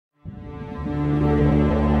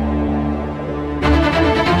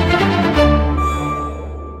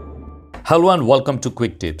Hello and welcome to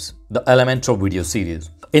Quick Tips, the Elementor video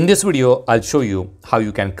series. In this video, I'll show you how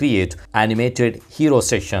you can create animated hero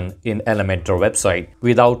section in Elementor website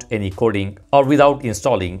without any coding or without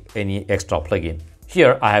installing any extra plugin.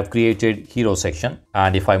 Here I have created hero section,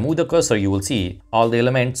 and if I move the cursor, you will see all the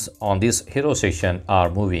elements on this hero section are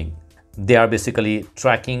moving. They are basically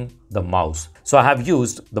tracking the mouse. So I have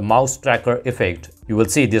used the mouse tracker effect. You will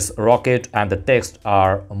see this rocket and the text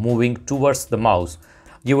are moving towards the mouse.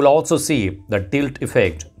 You will also see the tilt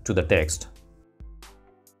effect to the text.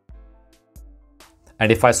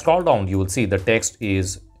 And if I scroll down, you will see the text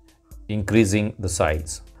is increasing the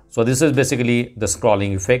size. So this is basically the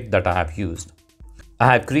scrolling effect that I have used.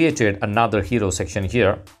 I have created another hero section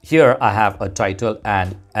here. Here I have a title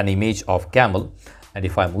and an image of camel. And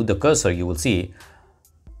if I move the cursor, you will see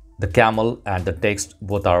the camel and the text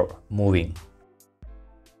both are moving.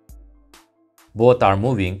 Both are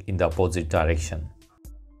moving in the opposite direction.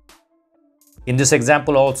 In this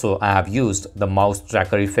example also, I have used the mouse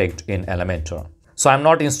tracker effect in Elementor. So I'm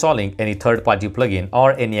not installing any third-party plugin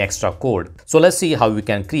or any extra code. So let's see how we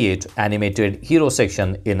can create animated hero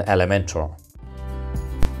section in Elementor.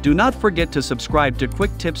 Do not forget to subscribe to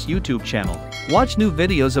Quick Tips YouTube channel. Watch new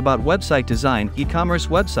videos about website design, e-commerce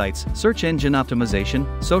websites, search engine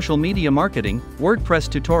optimization, social media marketing, WordPress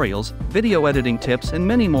tutorials, video editing tips, and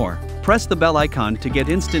many more. Press the bell icon to get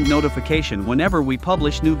instant notification whenever we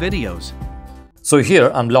publish new videos. So here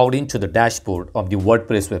I'm logged into the dashboard of the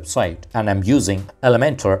WordPress website, and I'm using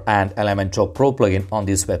Elementor and Elementor Pro plugin on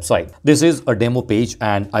this website. This is a demo page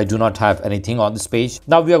and I do not have anything on this page.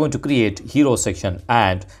 Now we are going to create hero section,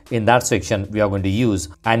 and in that section we are going to use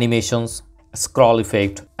animations, scroll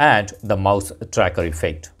effect and the mouse tracker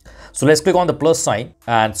effect. So let's click on the plus sign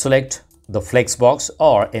and select the flex box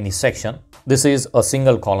or any section. This is a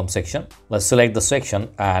single column section. Let's select the section,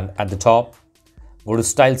 and at the top go to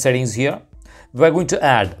style settings. Here we are going to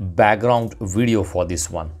add background video for this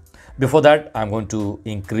one. Before that, I'm going to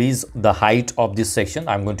increase the height of this section.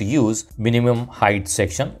 I'm going to use minimum height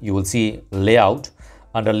section. You will see layout.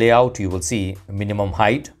 Under layout, you will see minimum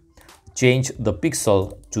height. Change the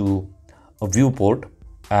pixel to a viewport,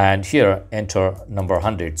 and here enter number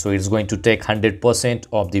 100. So it's going to take 100%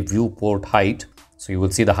 of the viewport height. So you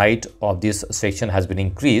will see the height of this section has been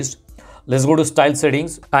increased. Let's go to style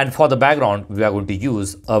settings, and for the background, we are going to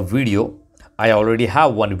use a video. I already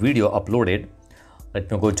have one video uploaded.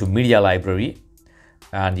 Let me go to media library,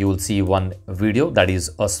 and you will see one video, that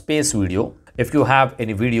is a space video. If you have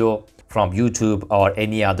any video from YouTube or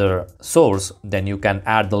any other source, then you can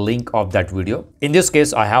add the link of that video. In this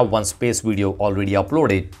case, I have one space video already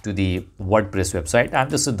uploaded to the WordPress website,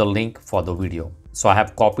 and this is the link for the video. So I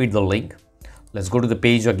have copied the link. Let's go to the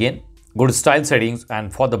page again. Go to style settings,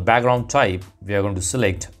 and for the background type, we are going to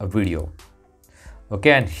select a video.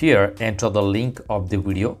 Okay, and here enter the link of the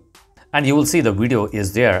video, and you will see the video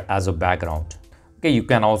is there as a background. Okay, you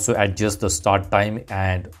can also adjust the start time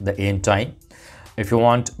and the end time. If you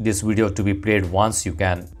want this video to be played once, you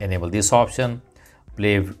can enable this option.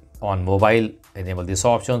 Play on mobile, enable this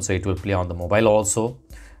option, so it will play on the mobile also.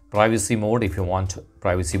 Privacy mode, if you want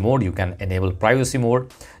privacy mode, you can enable privacy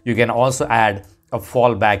mode. You can also add a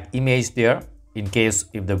fallback image there. In case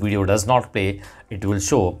if the video does not play, it will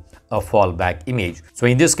show a fallback image. So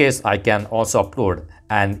in this case, I can also upload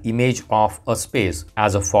an image of a space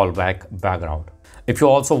as a fallback background. If you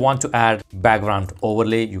also want to add background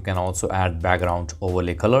overlay, you can also add background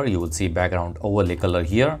overlay color. You will see background overlay color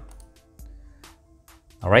here.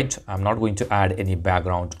 All right, I'm not going to add any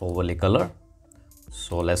background overlay color.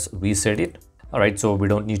 So let's reset it. All right, so we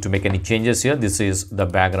don't need to make any changes here. This is the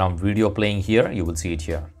background video playing here. You will see it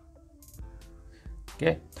here.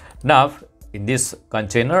 Okay, now in this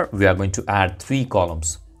container, we are going to add 3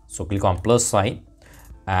 columns. So click on plus sign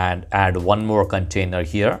and add one more container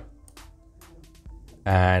here.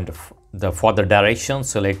 And for the direction,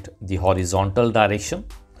 select the horizontal direction.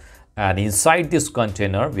 And inside this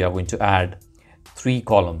container, we are going to add 3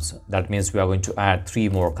 columns. That means we are going to add 3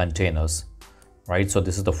 more containers, right? So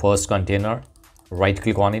this is the first container. Right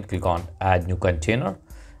click on it, click on add new container.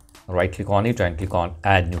 Right click on it and click on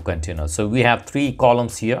add new container. So we have 3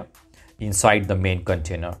 columns here inside the main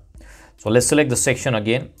container. So let's select the section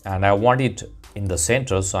again, and I want it in the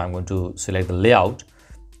center. So I'm going to select the layout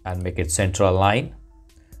and make it center align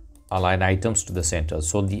items to the center.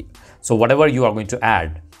 So whatever you are going to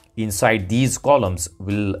add inside these columns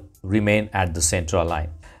will remain at the center align.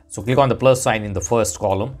 So click on the plus sign in the first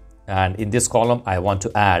column, and in this column I want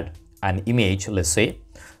to add an image, let's say.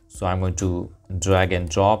 So I'm going to drag and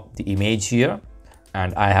drop the image here,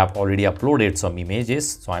 and I have already uploaded some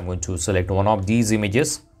images. So I'm going to select one of these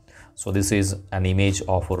images. So this is an image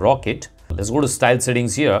of a rocket. Let's go to style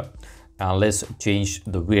settings here and let's change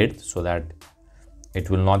the width so that it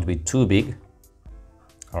will not be too big.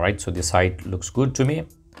 All right, so this height looks good to me.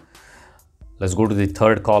 Let's go to the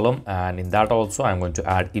third column, and in that also I'm going to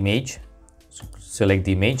add image. So select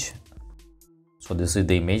the image. So this is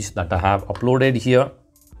the image that I have uploaded here.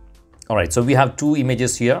 All right, so we have two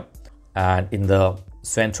images here, and in the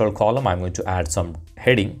central column I'm going to add some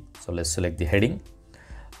heading. So let's select the heading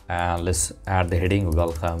and let's add the heading,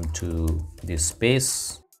 welcome to this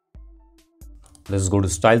space. Let's go to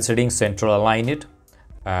style settings, central align it,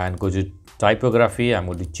 and go to typography. I'm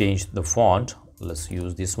going to change the font. Let's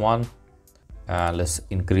use this one, and let's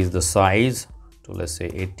increase the size to, let's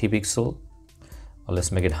say, 80 pixel, or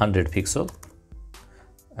let's make it 100 pixel,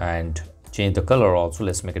 and change the color also.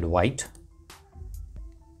 Let's make it white.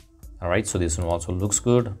 All right, so this one also looks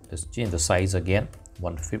good. Let's change the size again,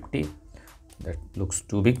 150. That looks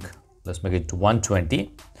too big. Let's make it to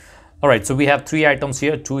 120. All right, so we have three items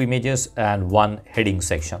here, two images and one heading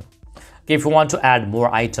section. Okay, if you want to add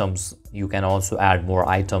more items, you can also add more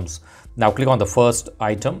items. Now click on the first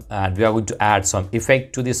item, and we are going to add some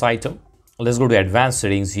effect to this item. Let's go to advanced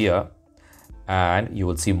settings here, and you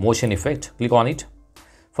will see motion effect. Click on it.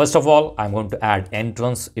 First of all, I'm going to add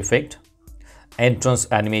entrance effect, entrance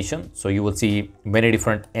animation. So you will see many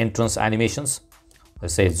different entrance animations.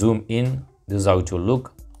 Let's say zoom in, this is how it will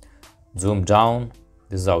look. Zoom down,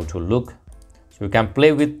 this is how it will look. So you can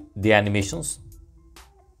play with the animations.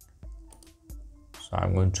 So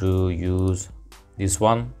I'm going to use this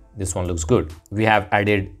one. This one looks good. We have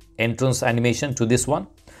added entrance animation to this one.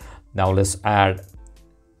 Now let's add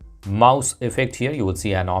mouse effect here. You will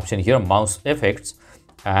see an option here, mouse effects,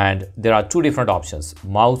 and there are two different options,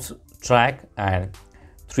 mouse track and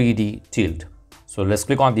 3D tilt. So let's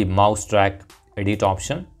click on the mouse track edit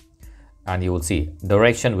option, and you will see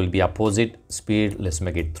direction will be opposite, speed let's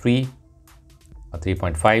make it 3 or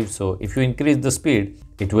 3.5. so if you increase the speed,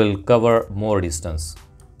 it will cover more distance.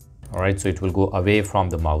 All right, so it will go away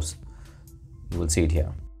from the mouse. You will see it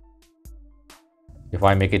here. If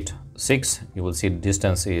I make it 6, you will see the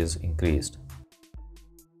distance is increased.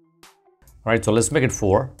 All right, so let's make it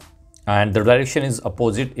 4, and the direction is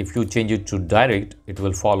opposite. If you change it to direct, it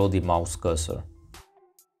will follow the mouse cursor.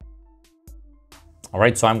 All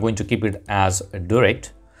right, so I'm going to keep it as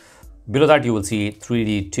direct. Below that you will see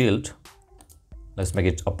 3D tilt. Let's make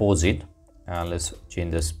it opposite, and let's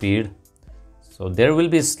change the speed. So there will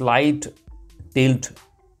be slight tilt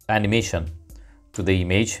animation to the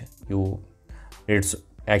image. It's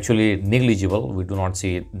actually negligible. We do not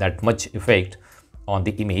see that much effect on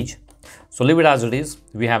the image. So leave it as it is.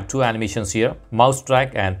 We have two animations here, mouse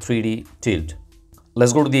track and 3D tilt.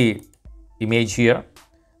 Let's go to the image here.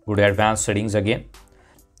 Go to advanced settings again,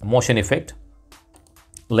 motion effect.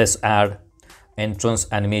 Let's add entrance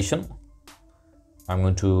animation. I'm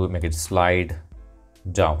going to make it slide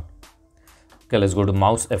down. Okay, let's go to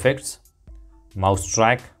mouse effects, mouse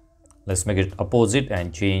track. Let's make it opposite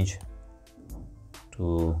and change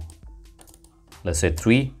to, let's say,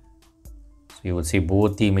 3. So you will see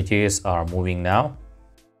both the images are moving now.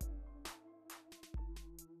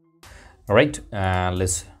 All right, and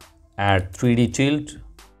let's add 3D tilt.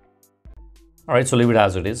 All right, so leave it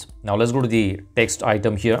as it is. Now let's go to the text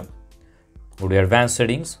item here. Go to advanced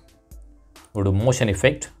settings, go to motion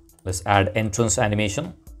effect. Let's add entrance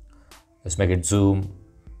animation. Let's make it zoom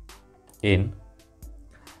in.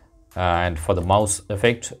 And for the mouse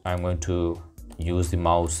effect, I'm going to use the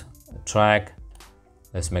mouse track.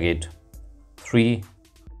 Let's make it 3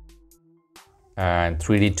 and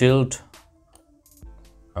 3D tilt.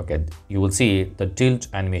 Okay, you will see the tilt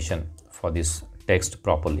animation for this text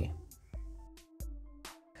properly.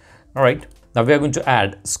 All right, now we are going to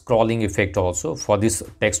add scrolling effect also for this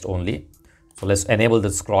text only. So let's enable the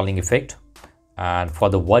scrolling effect, and for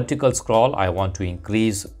the vertical scroll I want to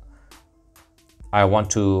increase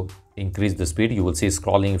the speed. You will see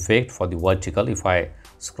scrolling effect for the vertical. If I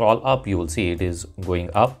scroll up, you will see it is going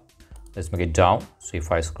up. Let's make it down. So if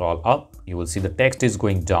I scroll up, you will see the text is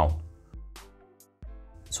going down.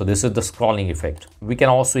 So this is the scrolling effect. We can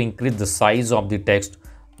also increase the size of the text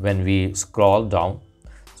when we scroll down.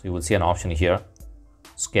 So you will see an option here,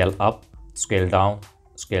 scale up, scale down,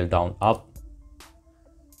 up.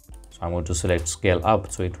 So I'm going to select scale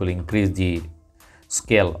up, so it will increase the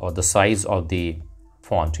scale or the size of the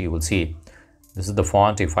font. You will see this is the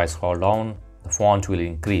font. If I scroll down, the font will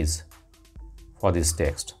increase for this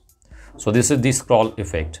text. So this is the scroll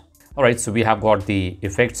effect. All right, so we have got the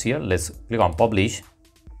effects here. Let's click on publish,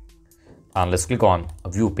 and let's click on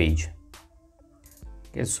view page.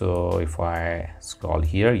 Okay, so if I scroll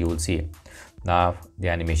here, you will see Now the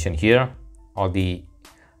animation here, all the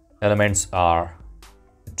elements are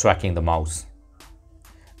tracking the mouse,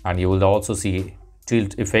 and you will also see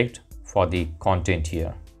tilt effect for the content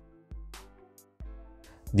here.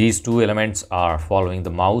 These two elements are following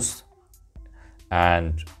the mouse,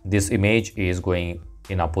 and this image is going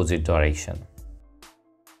in opposite direction.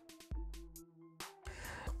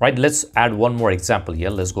 Right, let's add one more example here.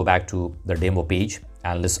 Let's go back to the demo page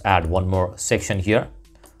and let's add one more section here.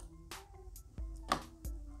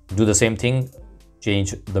 Do the same thing,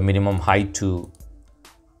 change the minimum height to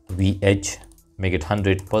VH, make it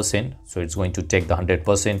 100%, so it's going to take the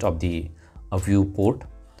 100% of the viewport.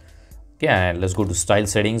 Okay, and let's go to style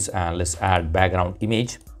settings and let's add background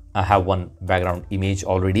image. I have one background image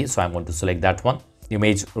already, so I'm going to select that one.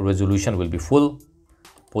 Image resolution will be full,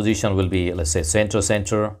 position will be, let's say,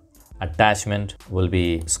 center, attachment will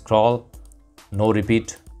be scroll, no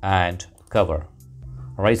repeat, and cover.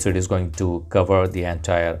 All right, so it is going to cover the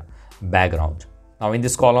entire background. Now in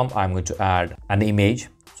this column, I'm going to add an image.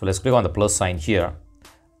 So let's click on the plus sign here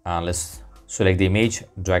and let's select the image,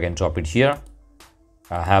 drag and drop it here.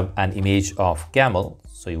 I have an image of camel,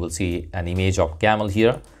 so you will see an image of camel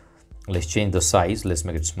here. Let's change the size, let's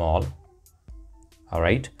make it small. All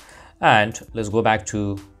right, and let's go back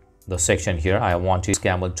to the section here. I want this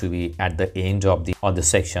camel to be at the end of the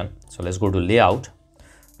section, so let's go to layout,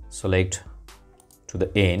 select to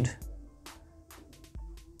the end,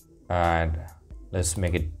 and let's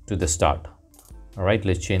make it to the start. All right,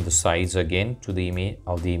 let's change the size again to the image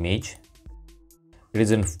of the image. It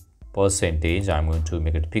is in percentage. I'm going to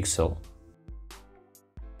make it pixel.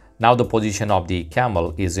 Now the position of the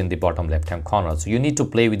camel is in the bottom left hand corner, so you need to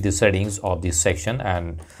play with the settings of this section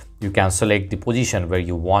and you can select the position where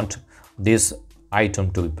you want this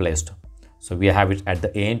item to be placed. So we have it at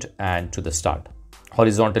the end and to the start.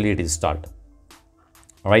 Horizontally it is start.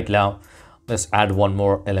 All right, now let's add one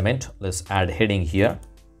more element. Let's add heading here,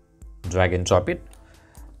 drag and drop it,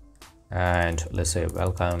 and let's say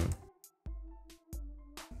welcome.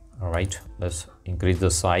 All right, let's increase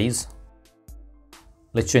the size.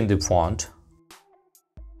 Let's change the font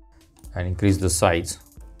and increase the size,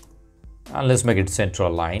 and let's make it center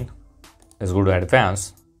align. Let's go to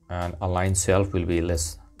advanced and align self will be,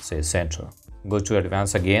 let's say, center. Go to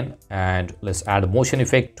advanced again and let's add motion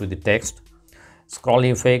effect to the text,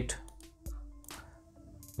 scrolling effect.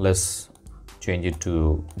 Let's change it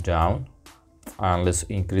to down and let's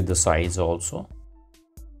increase the size also.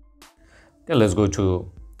 Okay, let's go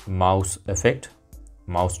to mouse effect.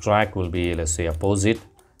 Mouse track will be, let's say, opposite.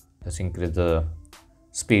 Let's increase the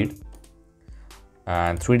speed.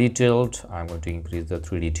 And 3D tilt, I'm going to increase the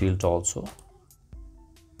 3D tilt also.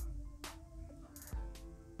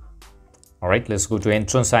 All right, let's go to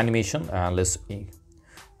entrance animation and let's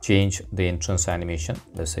change the entrance animation.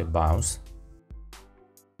 Let's say bounce.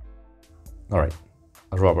 All right,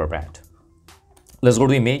 a rubber band. Let's go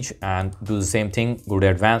to image and do the same thing. Go to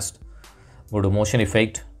advanced, go to motion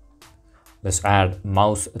effect. Let's add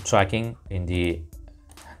mouse tracking in the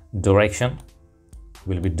direction,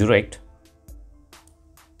 will be direct,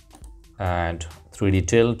 and 3D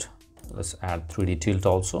tilt. Let's add 3D tilt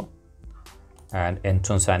also, and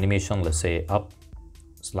entrance animation, let's say up,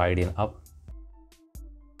 slide in up.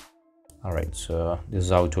 All right, so this is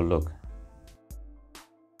how it will look.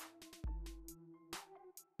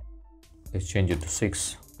 Let's change it to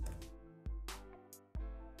 6,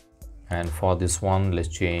 and for this one let's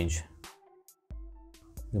change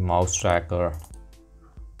the mouse tracker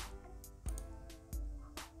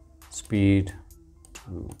speed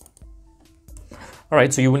to. All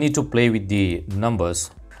right, so you will need to play with the numbers.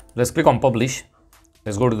 Let's click on publish.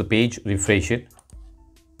 Let's go to the page, refresh it.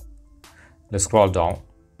 Let's scroll down.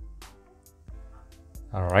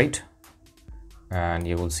 All right, and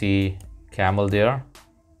you will see camel there,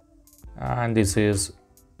 and this is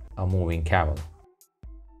a moving camel.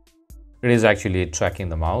 It is actually tracking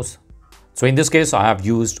the mouse. So in this case, I have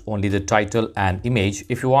used only the title and image.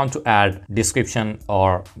 If you want to add description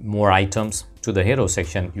or more items to the hero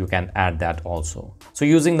section, you can add that also. So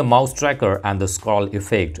using the mouse tracker and the scroll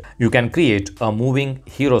effect, you can create a moving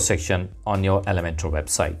hero section on your Elementor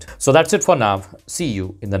website. So that's it for now. See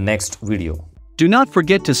you in the next video. Do not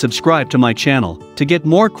forget to subscribe to my channel to get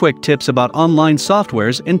more quick tips about online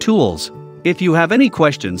softwares and tools. If you have any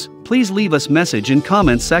questions, please leave us message in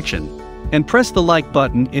comments section. And press the like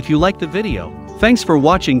button if you like the video. Thanks for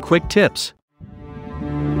watching Quick Tips.